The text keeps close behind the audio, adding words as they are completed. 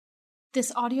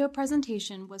This audio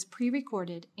presentation was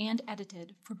pre-recorded and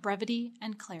edited for brevity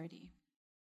and clarity.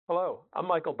 Hello, I'm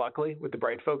Michael Buckley with the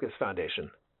Bright Focus Foundation.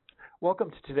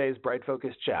 Welcome to today's Bright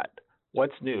Focus Chat,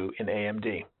 What's New in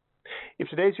AMD? If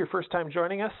today's your first time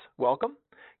joining us, welcome.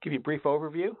 Give you a brief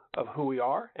overview of who we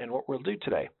are and what we'll do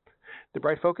today. The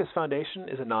Bright Focus Foundation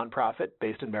is a nonprofit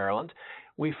based in Maryland.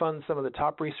 We fund some of the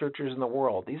top researchers in the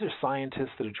world. These are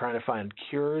scientists that are trying to find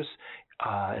cures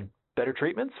and better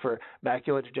treatments for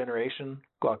macular degeneration,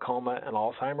 glaucoma, and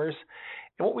Alzheimer's.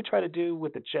 And what we try to do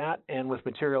with the chat and with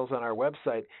materials on our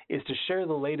website is to share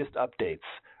the latest updates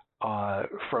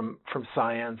from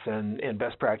science and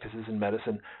best practices in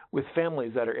medicine with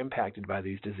families that are impacted by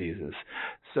these diseases.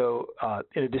 So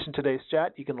in addition to today's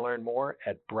chat, you can learn more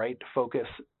at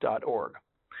brightfocus.org.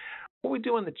 What we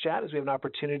do in the chat is we have an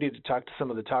opportunity to talk to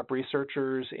some of the top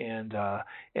researchers and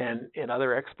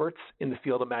other experts in the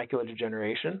field of macular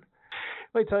degeneration.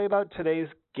 Let me tell you about today's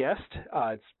guest.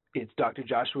 It's Dr.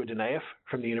 Joshua Dunayev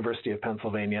from the University of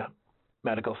Pennsylvania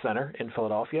Medical Center in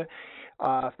Philadelphia.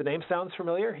 If the name sounds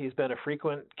familiar, he's been a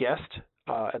frequent guest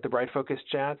at the Bright Focus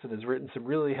Chats and has written some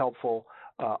really helpful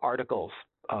articles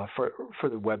for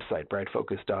the website,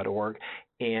 brightfocus.org.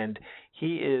 And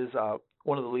he is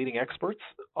one of the leading experts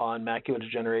on macular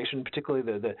degeneration,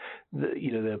 particularly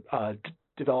the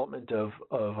development of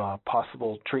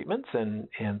possible treatments and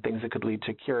things that could lead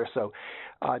to cure. So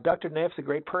Dr. Dunayev's a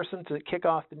great person to kick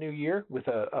off the new year with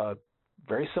a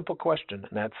very simple question,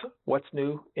 and that's what's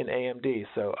new in AMD.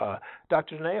 So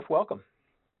Dr. Dunayev, welcome.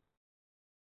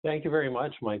 Thank you very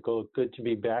much, Michael. Good to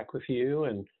be back with you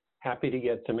and happy to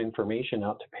get some information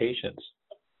out to patients.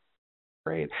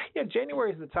 Great. Yeah,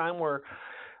 January is the time where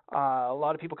a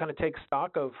lot of people kind of take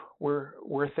stock of where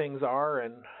things are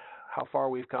and how far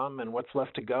we've come and what's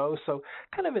left to go. So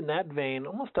kind of in that vein,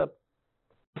 almost a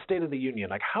state of the union.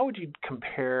 Like, how would you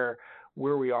compare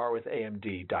where we are with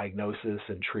AMD, diagnosis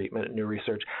and treatment and new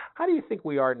research? How do you think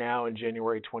we are now in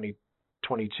January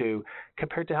 2022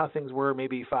 compared to how things were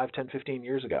maybe 5, 10, 15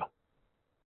 years ago?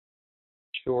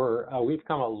 Sure. We've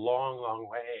come a long, long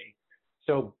way.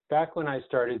 So back when I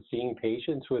started seeing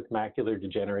patients with macular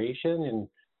degeneration in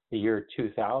the year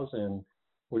 2000,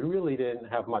 we really didn't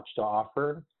have much to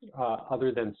offer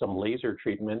other than some laser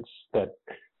treatments that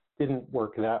didn't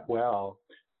work that well.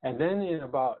 And then in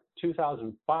about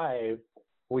 2005,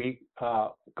 we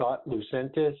got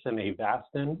Lucentis and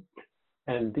Avastin,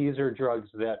 and these are drugs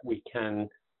that we can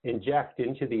inject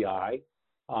into the eye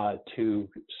to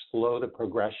slow the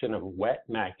progression of wet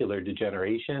macular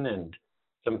degeneration and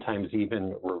sometimes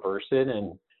even reverse it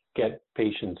and get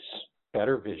patients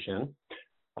better vision.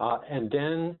 And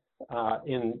then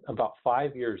in about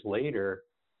 5 years later,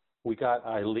 we got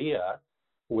Eylea,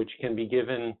 which can be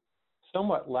given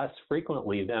somewhat less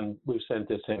frequently than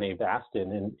Lucentis and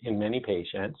Avastin in many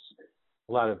patients.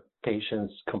 A lot of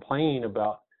patients complain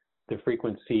about the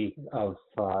frequency of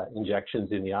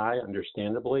injections in the eye,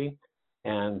 understandably.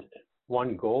 And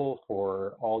one goal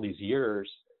for all these years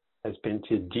has been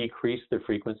to decrease the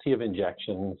frequency of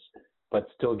injections, but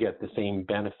still get the same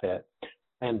benefit.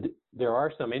 And there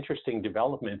are some interesting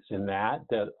developments in that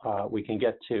we can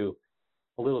get to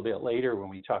a little bit later when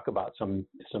we talk about some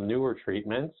newer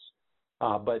treatments.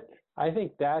 But I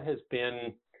think that has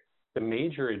been the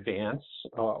major advance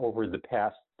over the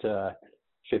past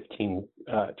 15,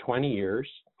 20 years.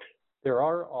 There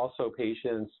are also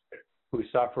patients who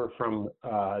suffer from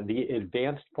the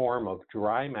advanced form of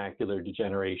dry macular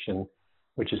degeneration,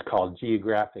 which is called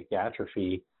geographic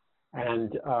atrophy.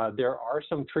 And there are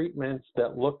some treatments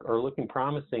that are looking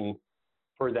promising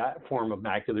for that form of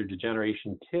macular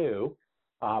degeneration too.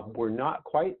 We're not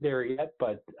quite there yet,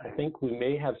 but I think we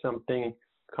may have something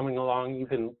coming along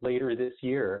even later this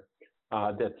year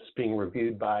that's being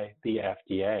reviewed by the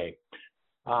FDA.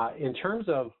 In terms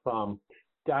of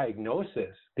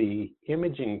diagnosis, the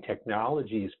imaging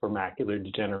technologies for macular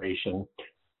degeneration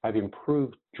have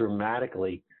improved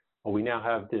dramatically. We now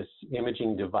have this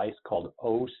imaging device called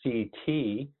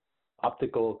OCT,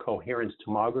 optical coherence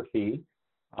tomography.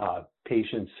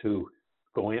 Patients who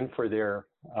go in for their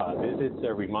visits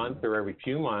every month or every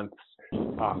few months,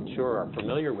 I'm sure are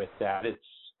familiar with that. It's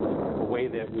a way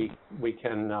that we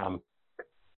can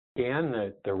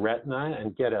scan the retina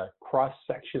and get a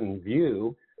cross-section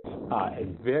view at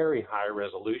very high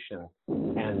resolution.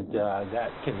 And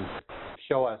that can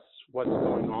show us what's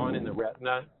going on in the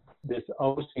retina. This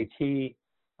OCT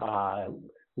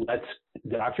lets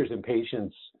doctors and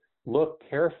patients look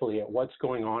carefully at what's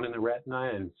going on in the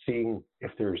retina and seeing if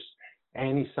there's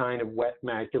any sign of wet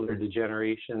macular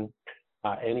degeneration,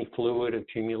 any fluid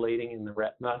accumulating in the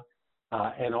retina,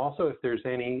 and also if there's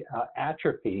any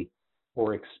atrophy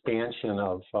or expansion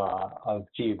of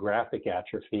geographic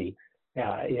atrophy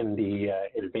in the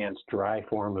advanced dry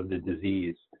form of the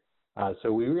disease.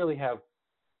 So we really have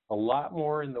a lot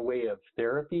more in the way of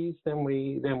therapies than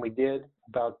we did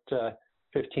about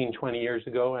 15, 20 years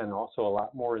ago, and also a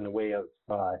lot more in the way of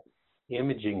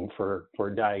imaging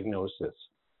for diagnosis.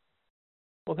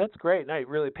 Well, that's great. And I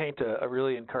really paint a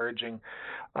really encouraging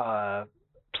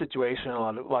situation, a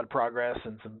lot of progress,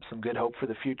 and some good hope for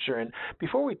the future. And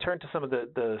before we turn to some of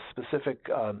the specific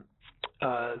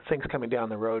things coming down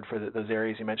the road for those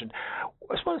areas you mentioned,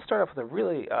 I just want to start off with a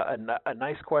really a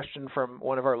nice question from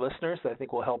one of our listeners that I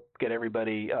think will help get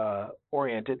everybody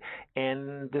oriented.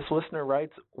 And this listener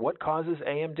writes, "What causes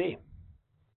AMD?"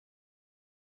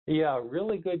 Yeah,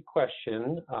 really good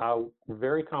question.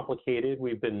 Very complicated.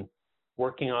 We've been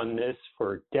working on this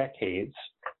for decades,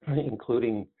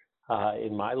 including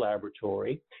in my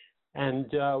laboratory.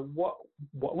 And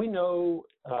what we know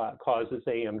causes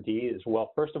AMD is,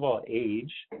 well, first of all,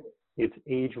 age. It's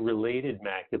age-related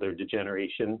macular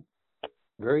degeneration.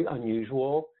 Very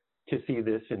unusual to see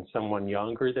this in someone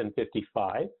younger than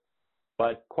 55,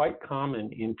 but quite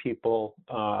common in people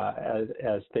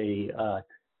as they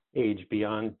age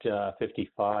beyond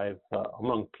 55.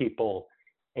 Among people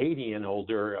 80 and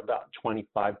older, about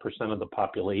 25% of the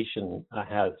population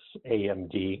has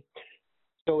AMD.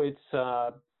 So it's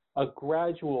a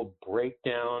gradual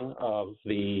breakdown of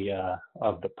the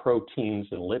proteins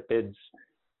and lipids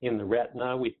in the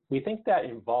retina. We think that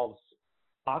involves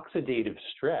oxidative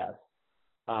stress,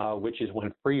 which is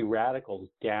when free radicals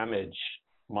damage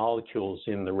molecules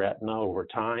in the retina over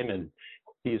time, and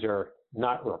these are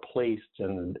not replaced,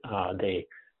 and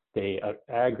they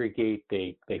aggregate,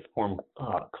 they form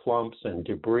clumps and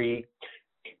debris.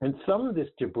 And some of this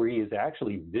debris is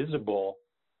actually visible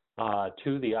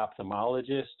to the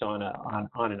ophthalmologist on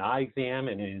an eye exam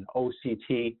and in an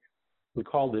OCT. We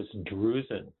call this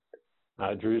drusen.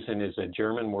 Drusen is a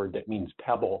German word that means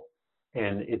pebble,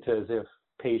 and it's as if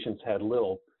patients had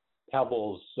little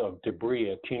pebbles of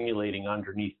debris accumulating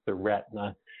underneath the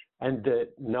retina. And the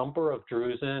number of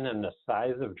drusen and the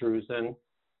size of drusen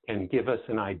can give us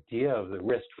an idea of the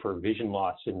risk for vision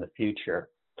loss in the future.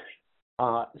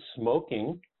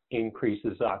 Smoking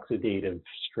increases oxidative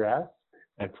stress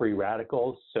and free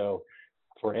radicals. So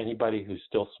for anybody who's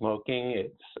still smoking,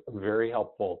 it's very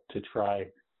helpful to try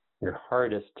your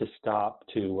hardest to stop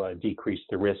to decrease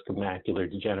the risk of macular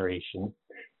degeneration.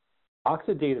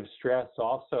 Oxidative stress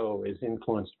also is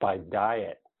influenced by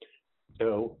diet.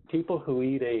 So people who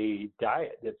eat a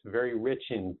diet that's very rich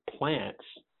in plants,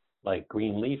 like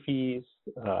green leafies,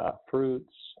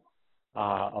 fruits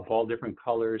of all different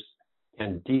colors,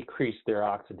 can decrease their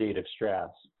oxidative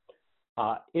stress.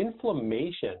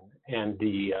 Inflammation and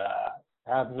the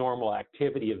abnormal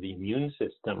activity of the immune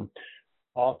system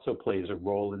also plays a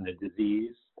role in the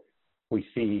disease. We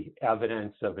see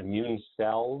evidence of immune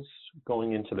cells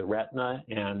going into the retina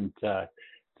and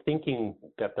thinking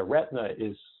that the retina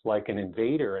is like an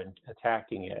invader and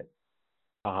attacking it.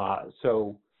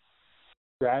 So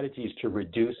strategies to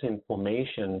reduce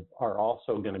inflammation are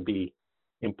also going to be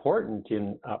important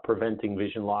in preventing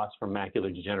vision loss from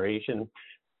macular degeneration.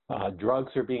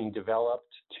 Drugs are being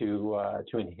developed to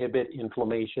inhibit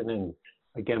inflammation, and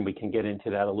again, we can get into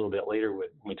that a little bit later when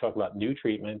we talk about new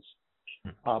treatments.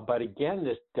 But again,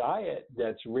 this diet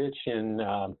that's rich in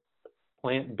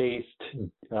plant-based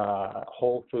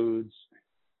whole foods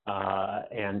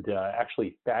and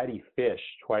actually fatty fish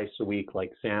twice a week,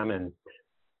 like salmon,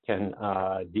 can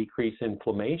decrease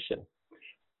inflammation.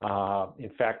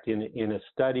 In fact, in a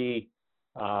study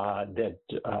that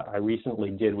I recently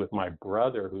did with my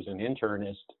brother, who's an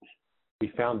internist, we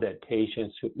found that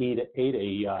patients who ate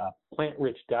a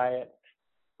plant-rich diet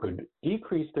could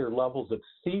decrease their levels of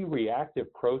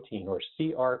C-reactive protein, or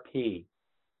CRP,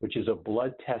 which is a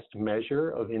blood test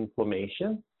measure of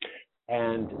inflammation.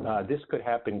 And this could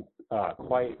happen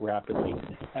quite rapidly.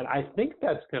 And I think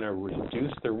that's going to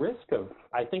reduce the risk of.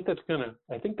 I think that's going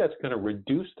to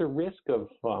reduce the risk of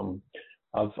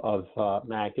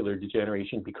macular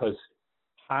degeneration, because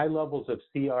high levels of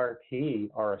CRP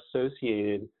are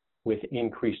associated with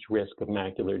increased risk of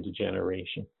macular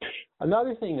degeneration.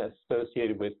 Another thing that's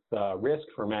associated with risk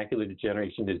for macular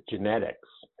degeneration is genetics.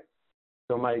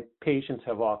 So my patients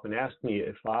have often asked me,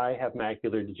 if I have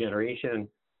macular degeneration,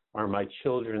 are my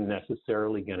children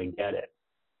necessarily going to get it?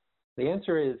 The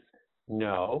answer is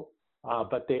no,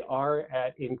 but they are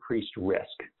at increased risk.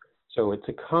 So it's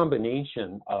a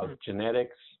combination of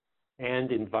genetics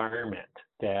and environment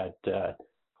that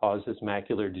causes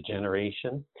macular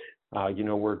degeneration.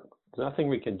 There's nothing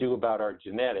we can do about our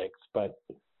genetics, but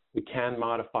we can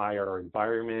modify our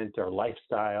environment, our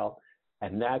lifestyle,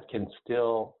 and that can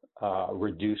still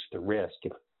reduce the risk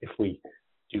if we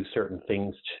do certain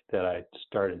things that I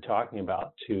started talking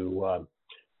about to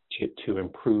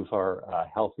improve our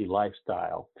healthy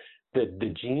lifestyle.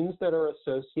 The genes that are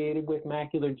associated with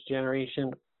macular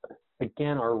degeneration,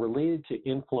 again, are related to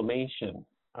inflammation.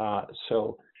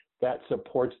 So that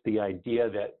supports the idea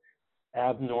that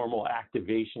abnormal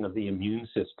activation of the immune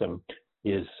system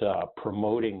is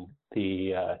promoting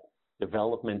the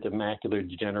development of macular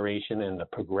degeneration, and the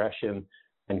progression,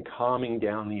 and calming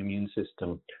down the immune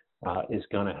system is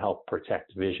going to help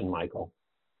protect vision, Michael.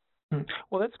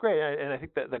 Well, that's great, and I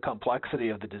think that the complexity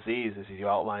of the disease, as you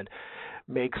outlined,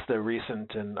 makes the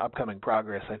recent and upcoming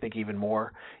progress, I think, even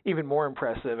more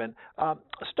impressive. And so,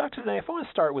 Dr. Dennehy, if I want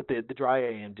to start with the dry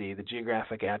AMD, the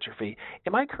geographic atrophy,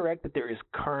 am I correct that there is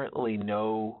currently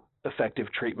no effective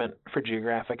treatment for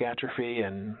geographic atrophy?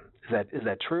 And is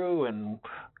that true? And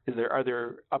are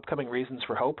there upcoming reasons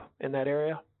for hope in that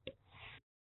area?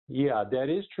 Yeah, that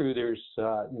is true. There's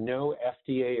no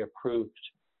FDA-approved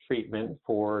treatment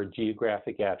for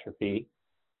geographic atrophy.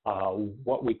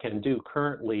 What we can do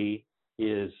currently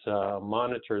is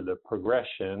monitor the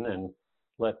progression and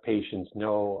let patients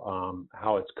know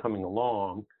how it's coming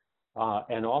along,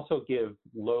 and also give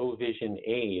low vision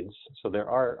aids. So there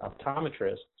are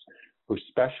optometrists who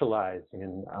specialize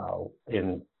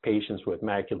in patients with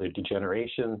macular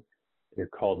degeneration. They're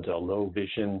called low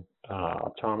vision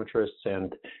optometrists,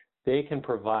 and they can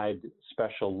provide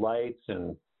special lights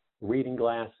and reading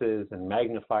glasses and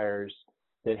magnifiers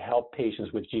that help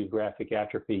patients with geographic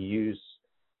atrophy use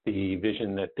the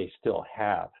vision that they still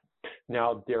have.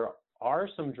 Now, there are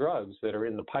some drugs that are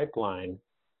in the pipeline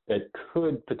that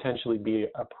could potentially be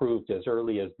approved as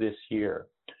early as this year.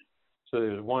 So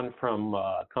there's one from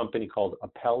a company called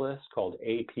Apellis called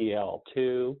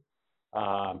APL-2,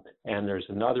 and there's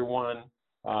another one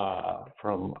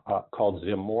called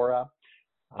Zimura.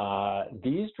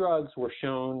 These drugs were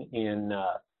shown in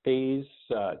phase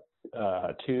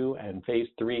 2 and phase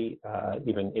 3,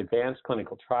 even advanced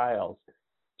clinical trials,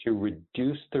 to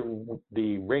reduce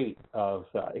the rate of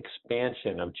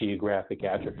expansion of geographic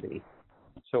atrophy.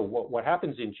 So what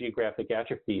happens in geographic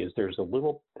atrophy is there's a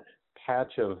little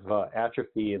patch of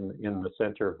atrophy in the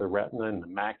center of the retina and the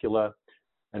macula,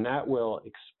 and that will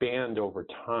expand over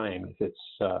time if it's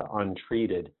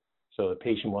untreated. So the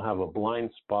patient will have a blind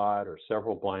spot or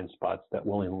several blind spots that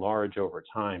will enlarge over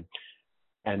time.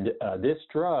 And this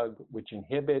drug, which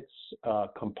inhibits a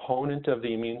component of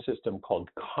the immune system called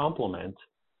complement,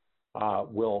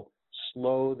 will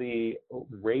slow the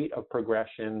rate of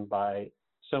progression by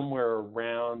somewhere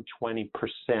around 20%.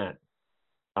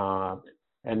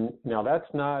 And now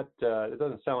that's not, it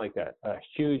doesn't sound like a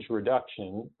huge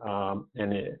reduction,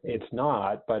 and it's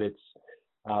not, but it's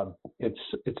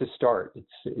a start.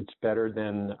 It's better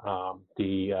than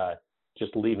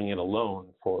just leaving it alone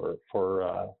for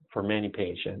many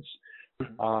patients.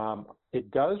 It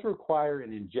does require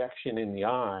an injection in the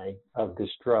eye of this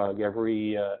drug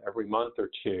every month or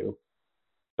two.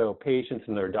 So patients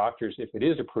and their doctors, if it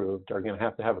is approved, are going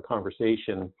to have a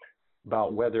conversation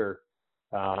about whether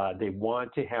they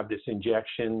want to have this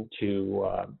injection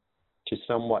to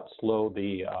somewhat slow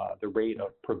the rate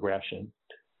of progression.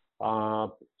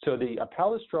 So the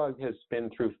Apellis drug has been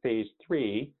through phase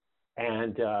 3,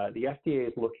 and the FDA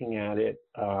is looking at it.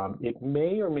 It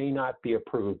may or may not be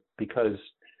approved because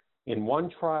in one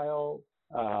trial,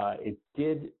 it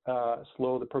did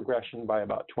slow the progression by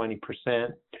about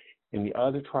 20%. In the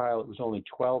other trial, it was only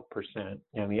 12%,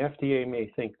 and the FDA may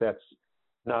think that's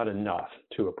not enough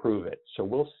to approve it. So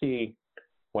we'll see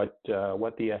what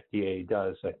the FDA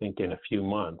does, I think, in a few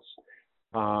months.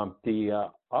 The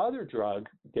other drug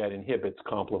that inhibits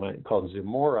complement, called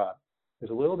Zimura, is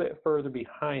a little bit further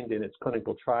behind in its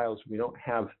clinical trials. We don't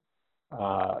have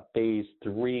phase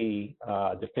 3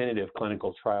 definitive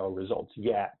clinical trial results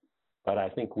yet, but I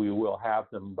think we will have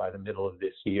them by the middle of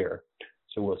this year.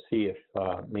 So we'll see if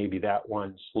maybe that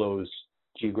one slows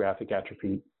geographic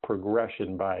atrophy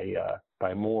progression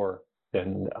by more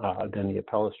than the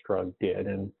Apellis drug did,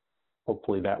 and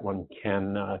hopefully that one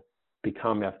can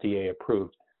become FDA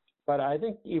approved. But I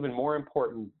think even more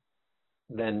important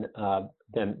than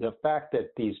the fact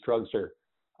that these drugs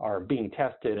are being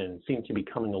tested and seem to be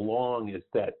coming along is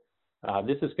that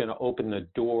this is going to open the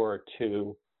door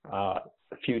to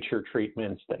future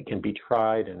treatments that can be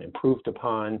tried and improved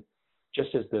upon,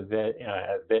 just as the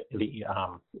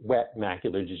wet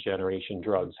macular degeneration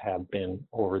drugs have been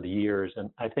over the years. And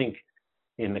I think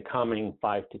in the coming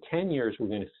 5 to 10 years, we're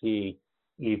going to see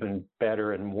even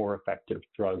better and more effective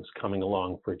drugs coming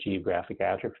along for geographic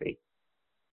atrophy.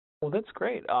 Well, that's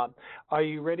great. Are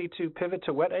you ready to pivot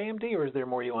to wet AMD, or is there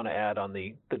more you want to add on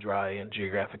the dry and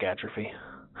geographic atrophy?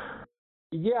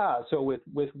 Yeah, so with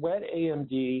wet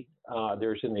AMD,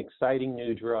 there's an exciting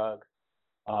new drug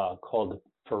called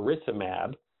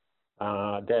faricimab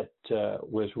that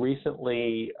was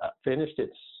recently finished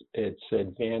its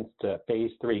advanced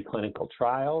phase 3 clinical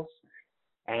trials,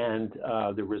 and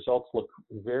the results look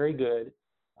very good.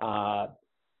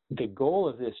 The goal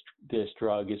of this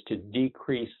drug is to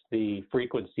decrease the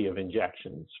frequency of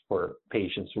injections for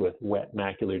patients with wet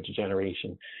macular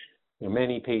degeneration. You know,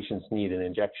 many patients need an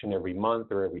injection every month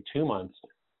or every 2 months,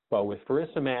 but with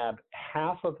faricimab,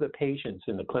 half of the patients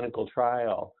in the clinical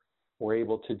trial were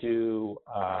able to do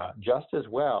just as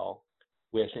well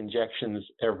with injections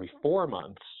every 4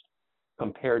 months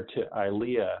compared to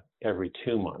Eylea every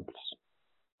 2 months.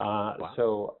 Wow.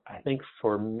 So I think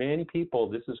for many people,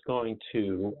 this is going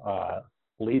to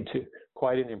lead to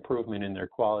quite an improvement in their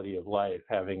quality of life,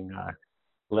 having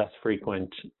less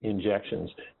frequent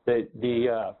injections.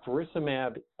 The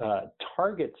faricimab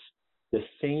targets the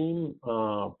same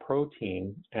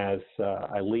protein as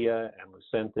Eylea and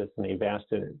Lucentis and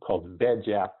Avastin, called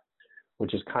VEGF,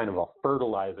 which is kind of a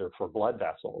fertilizer for blood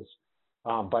vessels.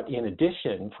 But in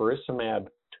addition, faricimab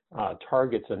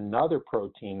targets another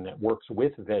protein that works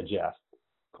with VEGF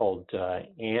called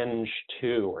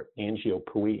Ang2 or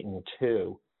angiopoietin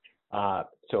 2.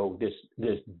 So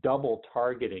this double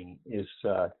targeting is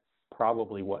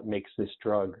probably what makes this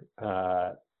drug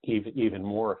even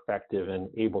more effective and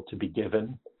able to be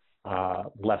given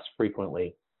less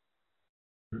frequently.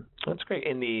 That's great.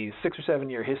 In the 6 or 7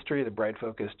 year history of the Bright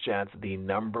Focus chats, the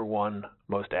number one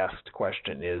most asked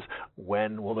question is,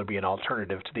 when will there be an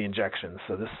alternative to the injections?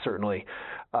 So this is certainly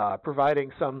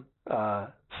providing some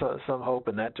hope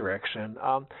in that direction.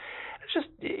 Just,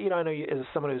 I know you, as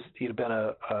someone you've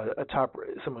been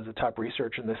someone who's a top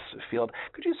researcher in this field,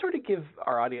 could you sort of give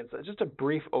our audience just a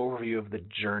brief overview of the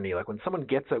journey? Like when someone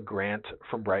gets a grant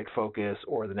from Bright Focus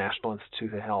or the National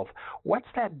Institute of Health, what's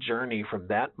that journey from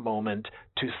that moment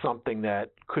to something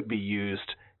that could be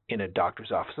used in a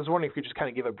doctor's office? I was wondering if you could just kind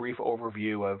of give a brief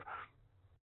overview of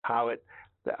how it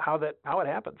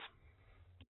happens.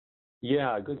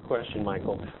 Yeah, good question,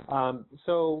 Michael.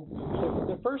 So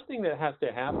the first thing that has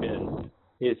to happen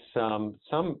is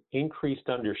some increased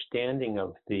understanding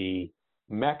of the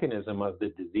mechanism of the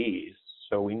disease,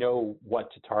 so we know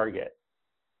what to target.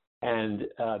 And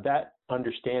that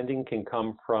understanding can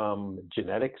come from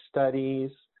genetic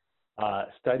studies,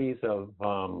 studies of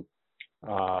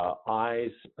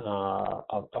eyes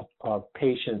of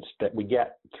patients that we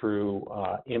get through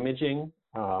imaging,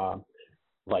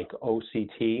 like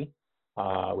OCT.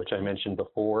 Which I mentioned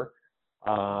before,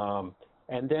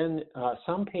 and then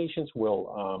some patients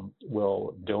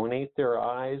will donate their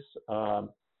eyes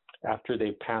after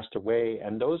they've passed away,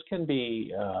 and those can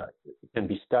be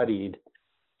studied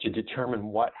to determine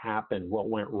what happened, what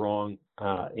went wrong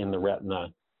in the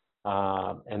retina.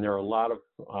 And there are a lot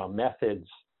of methods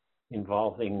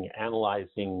involving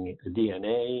analyzing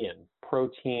DNA and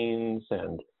proteins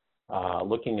and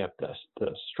looking at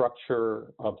the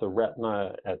structure of the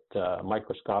retina at a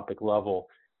microscopic level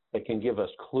that can give us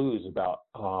clues about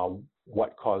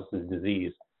what caused the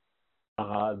disease.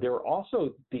 There are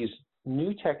also these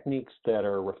new techniques that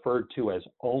are referred to as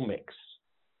omics.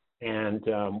 And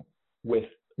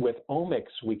with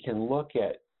omics, we can look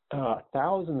at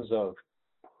thousands of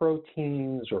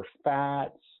proteins or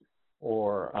fats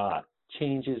or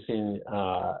changes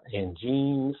in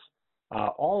genes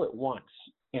all at once,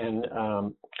 and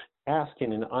ask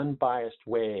in an unbiased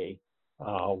way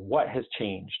what has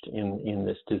changed in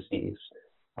this disease.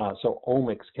 So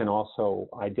omics can also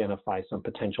identify some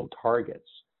potential targets.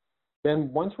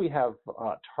 Then once we have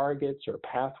targets or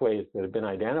pathways that have been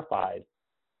identified,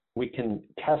 we can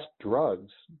test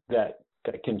drugs that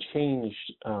can change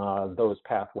those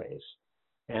pathways.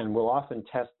 And we'll often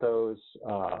test those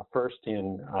first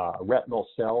in retinal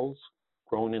cells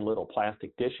grown in little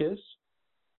plastic dishes.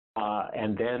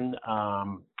 And then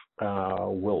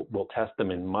we'll test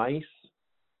them in mice,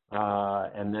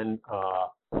 and then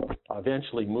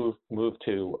eventually move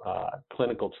to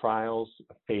clinical trials,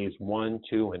 phase 1,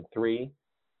 2, and 3.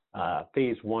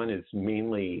 Phase 1 is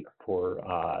mainly for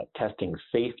testing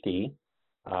safety.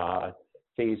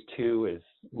 Phase 2 is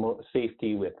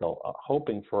safety with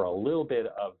hoping for a little bit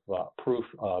of proof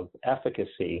of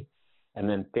efficacy, and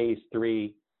then phase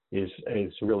 3 is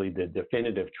really the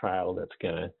definitive trial that's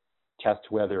going to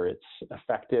test whether it's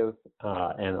effective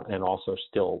and also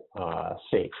still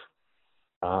safe.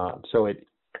 So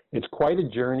it's quite a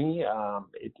journey.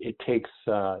 It takes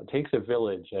a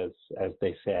village, as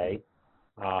they say.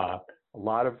 a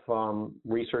lot of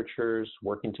researchers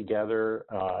working together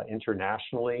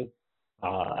internationally,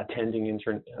 attending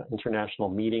international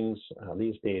meetings,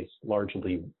 these days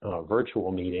largely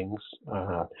virtual meetings,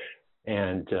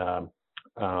 and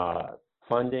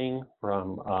funding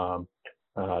from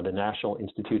the National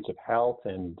Institutes of Health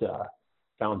and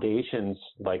foundations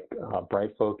like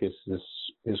Bright Focus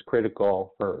is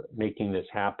critical for making this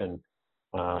happen.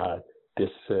 This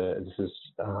is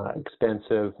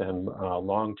expensive and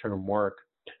long-term work,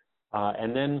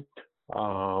 and then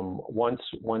once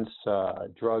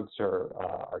drugs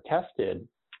are tested,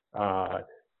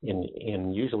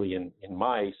 usually in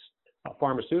mice,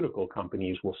 pharmaceutical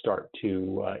companies will start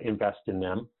to invest in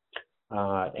them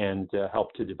and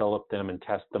help to develop them and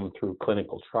test them through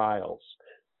clinical trials.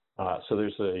 So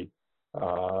there's a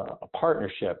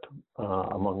partnership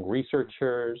among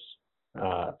researchers,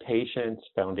 patients,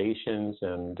 foundations,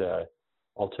 and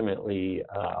ultimately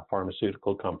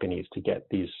pharmaceutical companies to get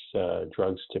these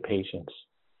drugs to patients.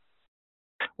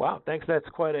 Wow, thanks. That's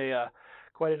quite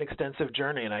an extensive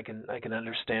journey, and I can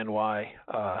understand why.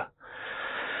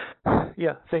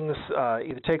 Things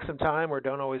either take some time or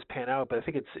don't always pan out, but I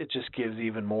think it just gives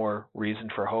even more reason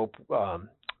for hope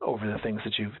over the things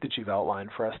that you've outlined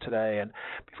for us today. And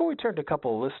before we turn to a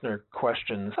couple of listener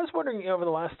questions, I was wondering, over the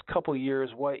last couple of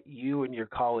years, what you and your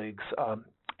colleagues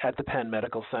at the Penn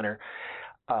Medical Center,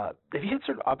 have you had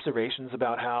sort of observations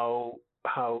about how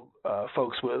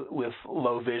folks with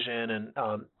low vision and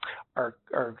are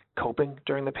coping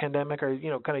during the pandemic? Or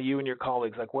kind of you and your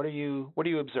colleagues, like what are you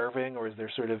observing, or is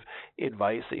there sort of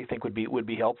advice that you think would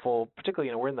be helpful?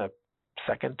 Particularly, we're in the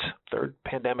third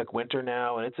pandemic winter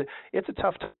now, and it's a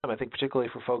tough time, I think, particularly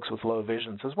for folks with low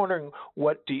vision. So I was wondering,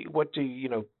 what are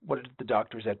the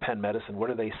doctors at Penn Medicine,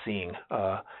 what are they seeing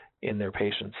in their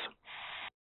patients?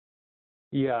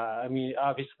 Yeah, I mean,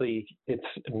 obviously,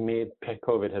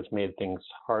 COVID has made things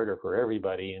harder for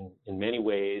everybody in many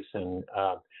ways, and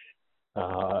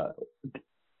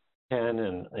Penn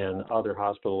and other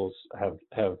hospitals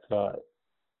have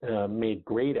made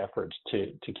great efforts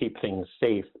to keep things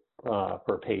safe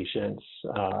for patients,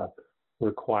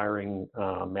 requiring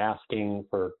masking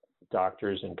for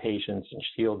doctors and patients, and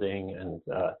shielding and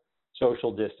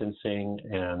social distancing,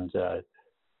 and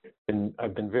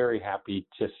I've been very happy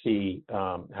to see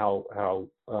how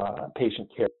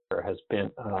patient care has been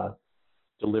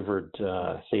delivered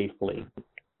safely.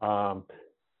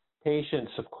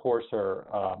 Patients, of course,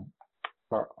 are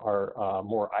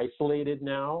more isolated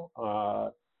now,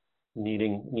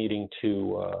 needing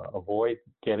to avoid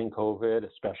getting COVID,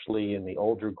 especially in the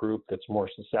older group that's more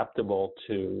susceptible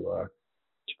to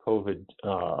COVID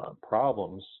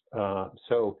problems.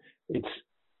 So it's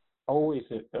always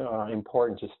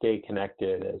important to stay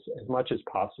connected as much as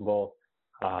possible,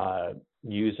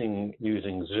 using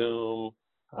Zoom,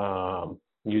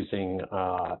 using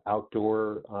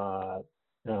outdoor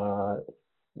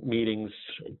meetings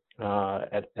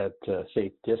at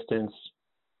safe distance.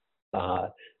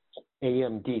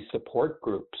 AMD support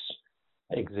groups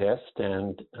exist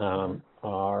and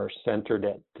are centered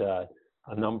at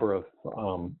a number of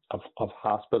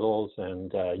hospitals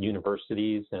and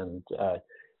universities, and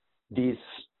these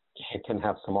can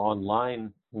have some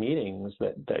online meetings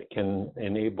that can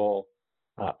enable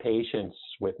patients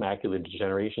with macular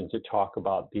degeneration to talk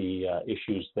about the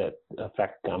issues that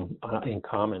affect them in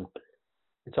common.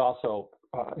 It's also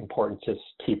important to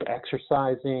keep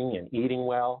exercising and eating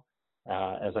well.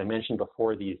 As I mentioned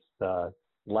before, these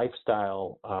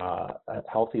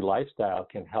healthy lifestyle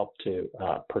can help to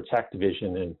protect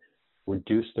vision and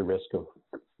reduce the risk of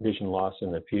vision loss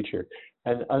in the future.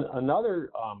 And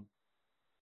another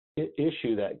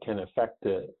issue that can affect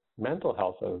the mental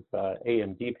health of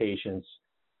AMD patients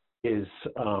is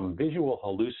visual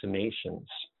hallucinations.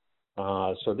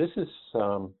 So this is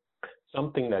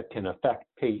something that can affect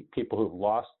people who've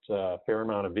lost a fair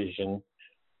amount of vision.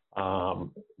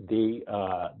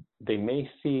 They may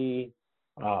see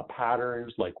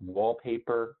patterns like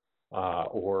wallpaper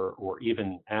or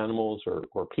even animals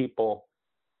or people.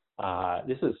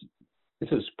 This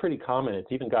is pretty common.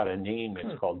 It's even got a name.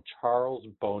 It's called Charles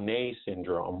Bonnet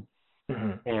syndrome.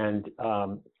 Mm-hmm. And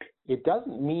it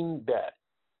doesn't mean that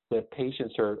the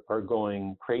patients are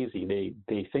going crazy.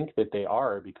 They think that they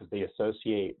are because they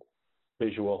associate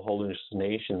visual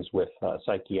hallucinations with a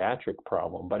psychiatric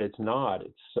problem, but it's not.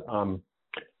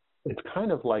 It's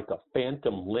kind of like a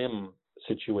phantom limb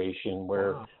situation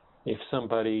where if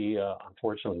somebody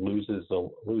unfortunately loses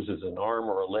an arm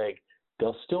or a leg,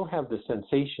 they'll still have the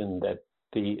sensation that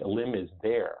the limb is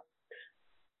there.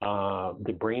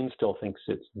 The brain still thinks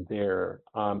it's there.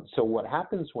 So what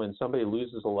happens when somebody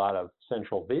loses a lot of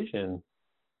central vision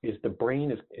is the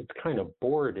brain it's kind of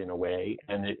bored in a way,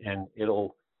 and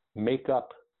it'll make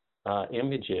up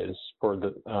images for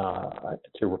the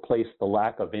to replace the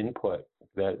lack of input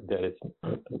that it's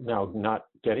now not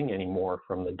getting anymore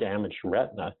from the damaged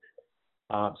retina.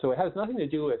 So it has nothing to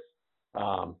do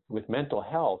with mental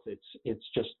health. It's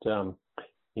just the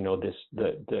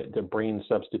brain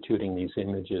substituting these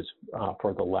images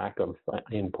for the lack of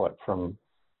input from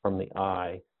the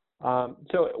eye.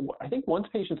 So I think once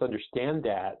patients understand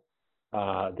that,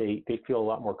 they feel a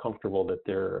lot more comfortable that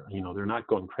they're not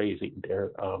going crazy.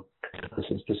 This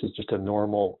is just a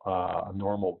normal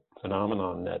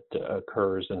phenomenon that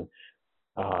occurs, and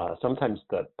sometimes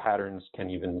the patterns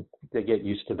they get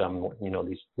used to them.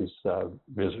 These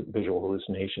visual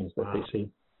hallucinations that they see.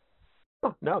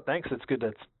 Oh, no, thanks. That's good.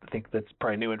 I think that's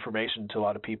probably new information to a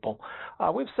lot of people.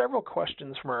 We have several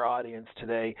questions from our audience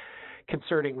today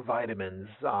concerning vitamins.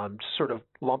 Sort of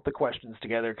lump the questions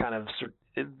together,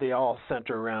 they all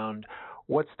center around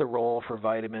what's the role for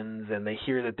vitamins, and they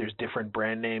hear that there's different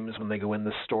brand names when they go in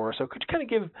the store. So could you kind of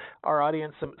give our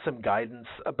audience some guidance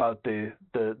about the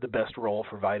best role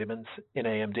for vitamins in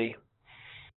AMD?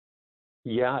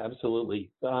 Yeah,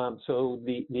 absolutely. So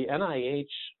the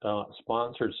NIH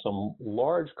sponsored some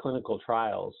large clinical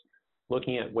trials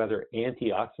looking at whether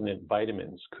antioxidant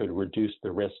vitamins could reduce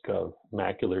the risk of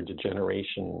macular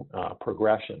degeneration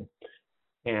progression.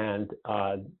 And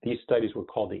these studies were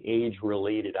called the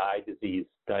Age-Related Eye Disease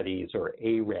Studies, or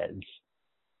AREDS.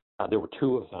 There were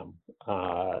two of them,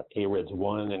 AREDS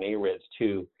 1 and AREDS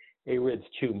 2. AREDS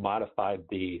 2 modified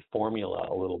the formula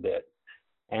a little bit.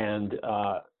 And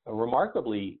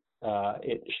remarkably,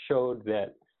 it showed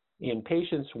that in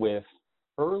patients with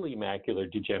early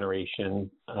macular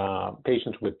degeneration,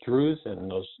 patients with drusen,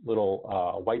 those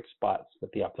little white spots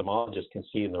that the ophthalmologist can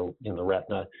see in the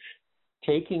retina,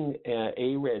 taking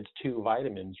AREDS 2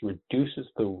 vitamins reduces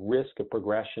the risk of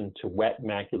progression to wet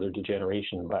macular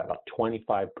degeneration by about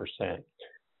 25%.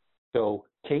 So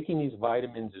taking these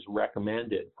vitamins is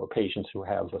recommended for patients who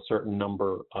have a certain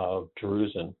number of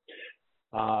drusen.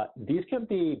 These can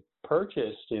be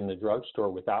purchased in the drugstore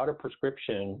without a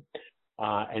prescription,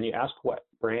 and you ask what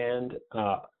brand.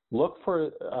 Look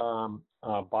for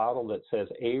a bottle that says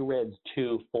AREDS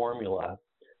 2 formula.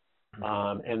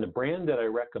 And the brand that I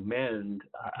recommend,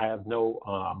 I have no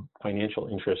financial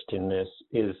interest in this,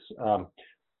 is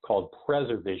called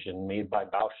PreserVision, made by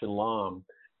Bausch & Lomb,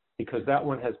 because that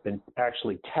one has been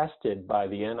actually tested by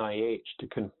the NIH to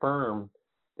confirm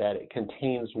that it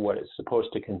contains what it's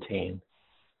supposed to contain.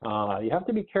 You have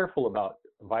to be careful about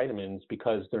vitamins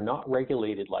because they're not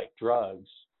regulated like drugs,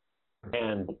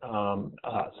 and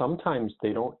sometimes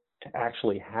they don't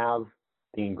actually have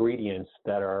the ingredients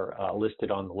that are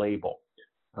listed on the label.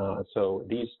 So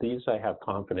these I have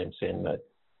confidence in, that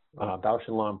Bausch &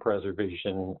 Lomb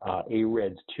PreserVision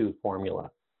AREDS 2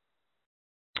 formula.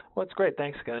 Well, that's great.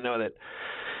 Thanks. I know that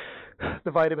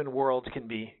the vitamin world can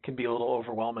be a little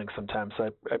overwhelming sometimes, so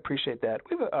I appreciate that.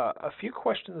 We have a few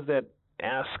questions that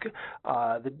ask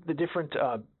the different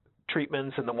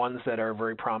treatments and the ones that are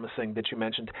very promising that you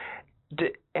mentioned. Do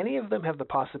any of them have the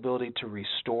possibility to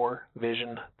restore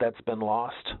vision that's been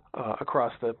lost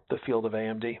across the field of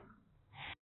AMD?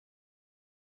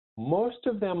 Most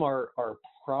of them are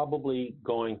probably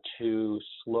going to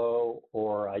slow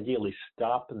or ideally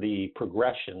stop the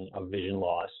progression of vision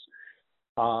loss.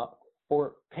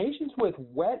 For patients with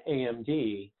wet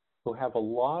AMD who have a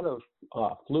lot of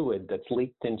fluid that's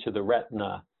leaked into the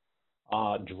retina,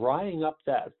 drying up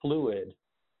that fluid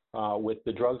with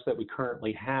the drugs that we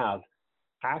currently have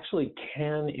actually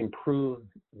can improve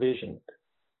vision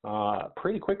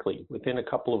pretty quickly, within a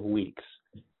couple of weeks,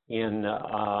 in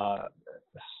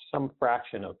some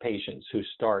fraction of patients who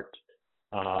start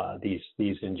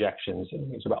these injections.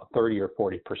 It's about 30 or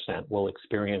 40% will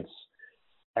experience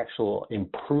actual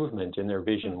improvement in their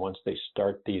vision once they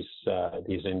start these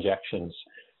injections.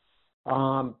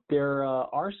 There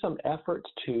are some efforts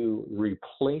to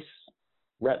replace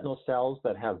retinal cells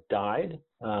that have died.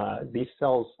 These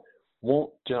cells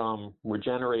won't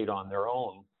regenerate on their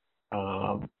own,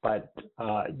 but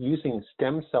using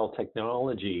stem cell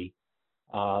technology,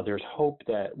 there's hope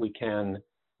that we can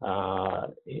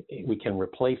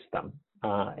replace them.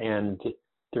 And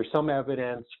there's some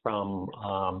evidence from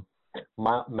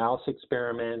mouse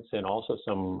experiments and also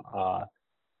some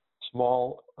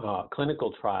small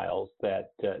clinical trials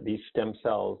that these stem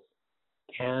cells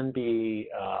can be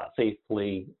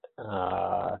safely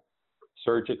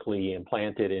surgically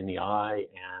implanted in the eye,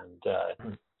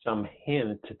 and some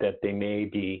hint that they may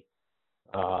be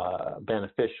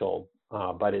beneficial.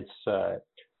 But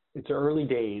it's early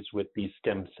days with these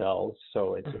stem cells,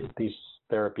 so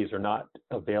therapies are not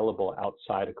available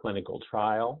outside a clinical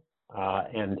trial.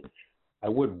 And I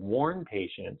would warn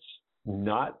patients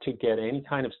not to get any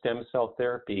kind of stem cell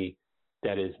therapy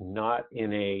that is not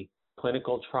in a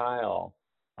clinical trial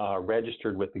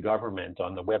registered with the government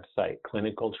on the website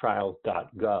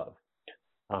clinicaltrials.gov,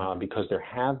 because there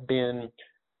have been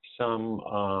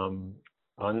some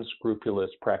unscrupulous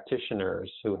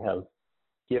practitioners who have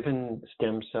given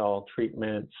stem cell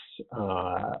treatments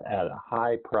at a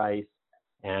high price,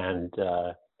 and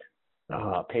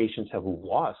patients have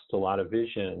lost a lot of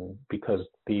vision because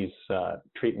these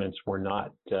treatments were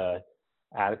not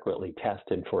adequately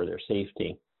tested for their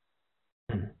safety.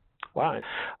 Wow.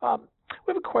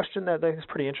 We have a question that I think is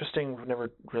pretty interesting. We've never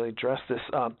really addressed this.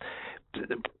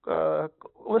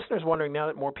 Listeners wondering, now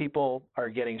that more people are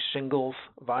getting shingles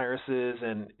viruses,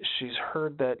 and she's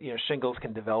heard that shingles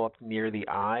can develop near the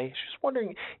eye. She's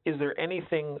wondering, is there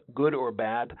anything good or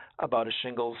bad about a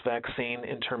shingles vaccine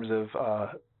in terms of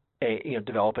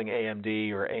developing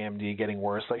AMD or AMD getting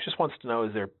worse? Like, she just wants to know,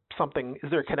 is there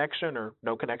a connection or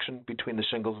no connection between the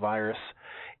shingles virus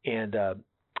and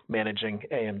managing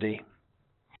AMD?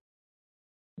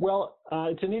 Well,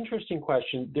 it's an interesting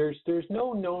question. There's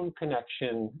no known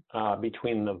connection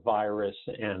between the virus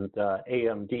and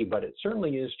AMD, but it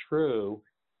certainly is true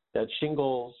that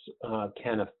shingles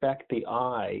can affect the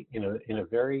eye in a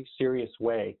very serious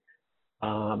way.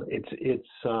 It's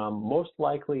most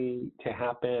likely to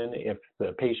happen if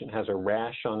the patient has a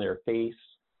rash on their face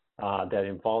that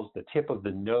involves the tip of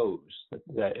the nose.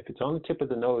 That if it's on the tip of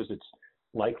the nose, it's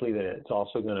likely that it's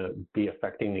also going to be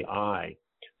affecting the eye.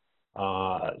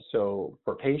 So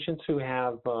for patients who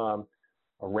have a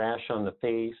rash on the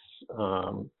face,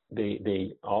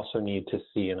 they also need to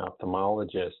see an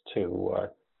ophthalmologist to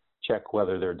check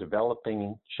whether they're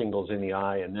developing shingles in the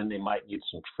eye, and then they might need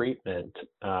some treatment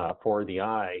for the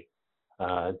eye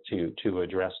to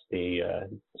address the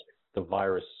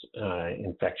virus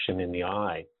infection in the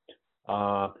eye.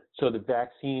 So the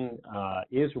vaccine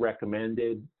is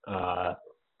recommended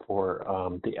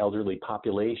for the elderly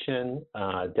population.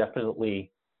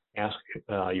 Definitely ask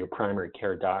your primary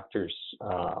care doctors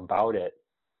about it,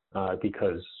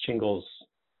 because shingles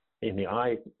in the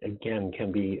eye, again,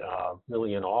 can be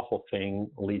really an awful thing,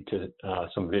 lead to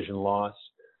some vision loss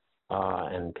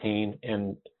and pain.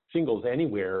 And shingles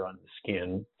anywhere on the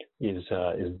skin is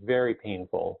very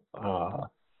painful,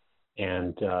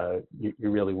 and you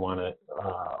really want to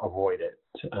avoid it.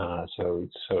 So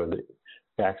the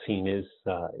vaccine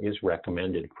is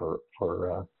recommended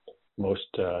for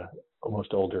most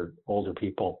older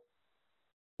people.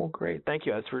 Well, great, thank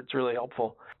you. It's really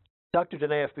helpful, Dr.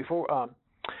 Danaeff. Before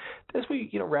as we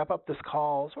wrap up this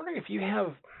call, I was wondering if you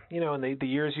have in the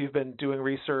years you've been doing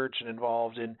research and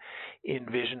involved in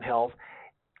vision health,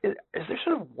 is there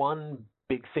sort of one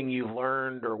big thing you've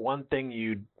learned, or one thing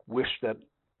you'd wish that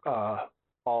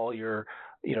all your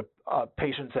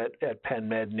patients at Penn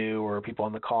Med knew, or people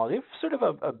on the call? Do you have sort of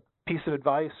a piece of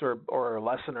advice or a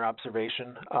lesson or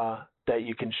observation that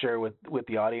you can share with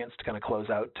the audience to kind of close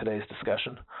out today's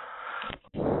discussion?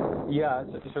 Yeah,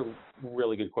 it's a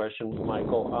really good question,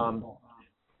 Michael.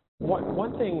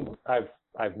 One thing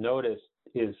I've noticed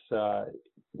is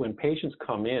when patients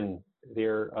come in,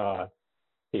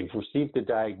 they've received a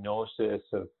diagnosis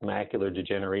of macular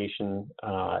degeneration,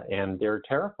 and they're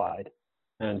terrified,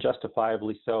 and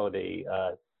justifiably so. They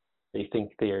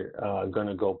think they're going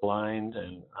to go blind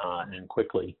and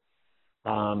quickly.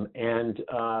 And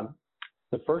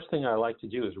the first thing I like to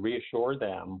do is reassure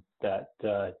them that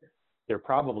they're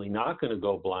probably not going to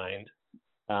go blind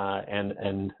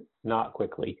and not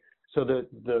quickly. So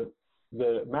the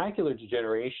macular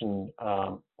degeneration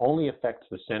only affects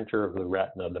the center of the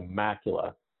retina, the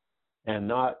macula, and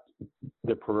not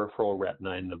the peripheral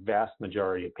retina in the vast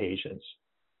majority of patients.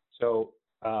 So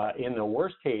in the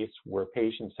worst case, where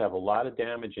patients have a lot of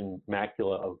damage in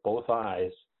macula of both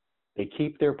eyes, they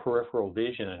keep their peripheral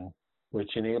vision,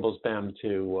 which enables them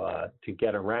to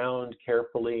get around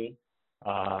carefully,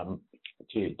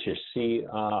 to see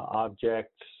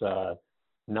objects,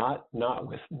 not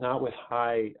with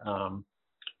high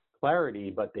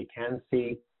clarity, but they can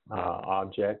see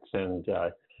objects, and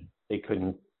they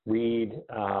can read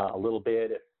a little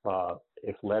bit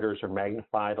if letters are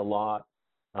magnified a lot,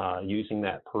 using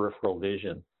that peripheral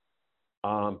vision.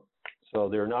 So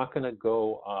they're not going to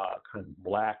go kind of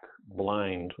black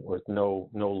blind with no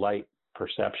light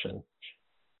perception.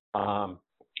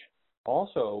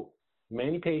 Also,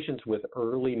 many patients with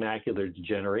early macular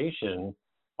degeneration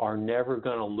are never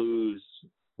going to lose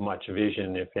much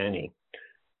vision, if any.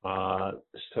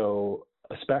 So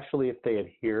especially if they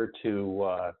adhere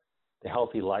to the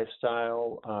healthy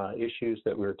lifestyle issues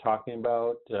that we were talking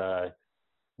about,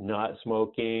 not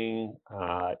smoking,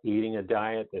 eating a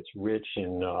diet that's rich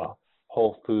in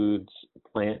whole foods,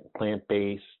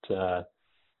 plant-based,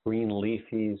 green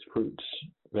leafies, fruits,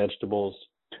 vegetables,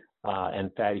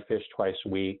 and fatty fish twice a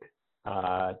week.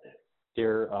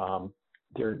 They're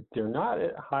not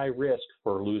at high risk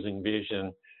for losing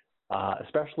vision,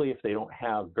 especially if they don't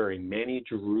have very many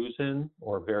drusen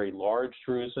or very large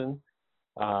drusen.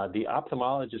 The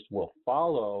ophthalmologist will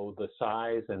follow the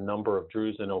size and number of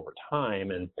drusen over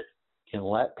time and can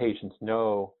let patients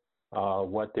know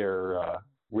what their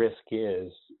risk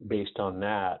is based on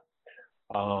that.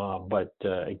 But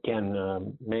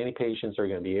again, many patients are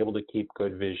going to be able to keep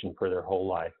good vision for their whole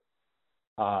life.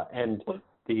 And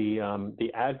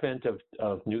the advent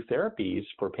of new therapies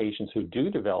for patients who do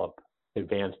develop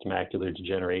advanced macular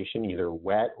degeneration, either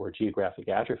wet or geographic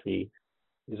atrophy,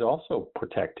 is also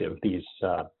protective. These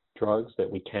drugs that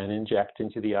we can inject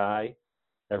into the eye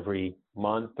every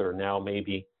month, or now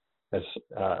maybe as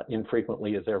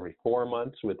infrequently as every 4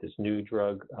 months with this new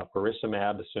drug,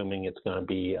 faricimab, assuming it's going to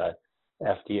be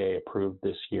FDA approved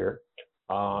this year,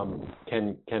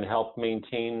 can help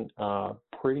maintain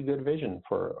pretty good vision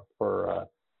for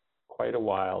quite a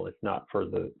while, if not for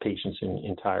the patient's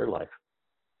entire life.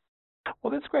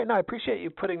 Well, that's great. No, I appreciate you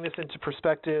putting this into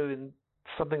perspective and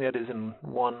something that is in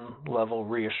one level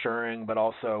reassuring, but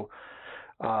also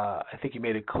I think you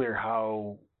made it clear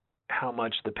how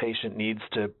much the patient needs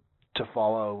to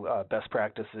follow best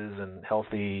practices and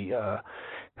healthy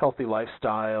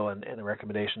lifestyle and the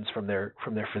recommendations from their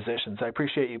physicians. I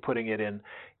appreciate you putting it in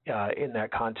that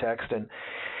context. And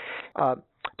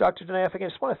Dr. Danaeff, I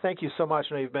just want to thank you so much.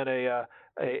 I know you've been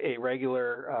a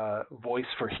regular voice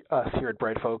for us here at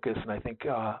Bright Focus, and I think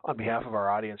on behalf of our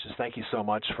audience, just thank you so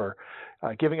much for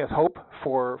giving us hope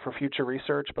for future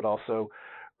research, but also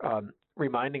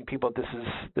reminding people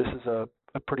this is a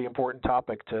pretty important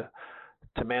topic to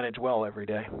manage well every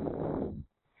day.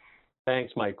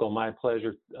 Thanks, Michael. My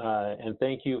pleasure. And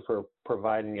thank you for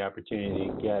providing the opportunity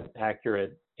to get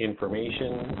accurate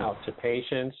information out to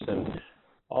patients, and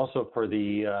also for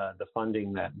the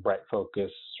funding that Bright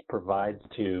Focus provides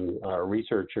to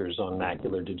researchers on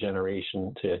macular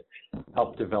degeneration to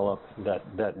help develop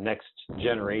that next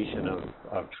generation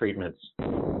of treatments.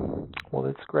 Well,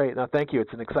 that's great. Now, thank you.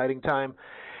 It's an exciting time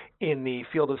in the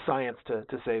field of science to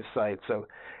save sight. So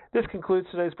this concludes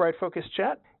today's Bright Focus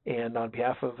chat. And on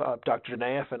behalf of Dr.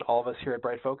 Danaeff and all of us here at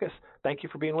Bright Focus, thank you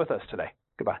for being with us today.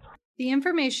 Goodbye. The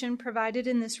information provided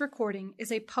in this recording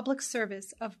is a public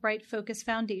service of Bright Focus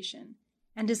Foundation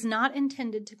and is not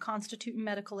intended to constitute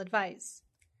medical advice.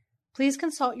 Please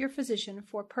consult your physician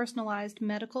for personalized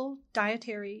medical,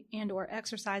 dietary, and/or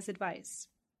exercise advice.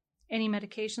 Any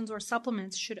medications or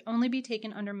supplements should only be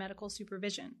taken under medical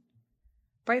supervision.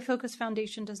 Bright Focus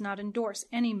Foundation does not endorse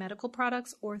any medical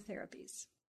products or therapies.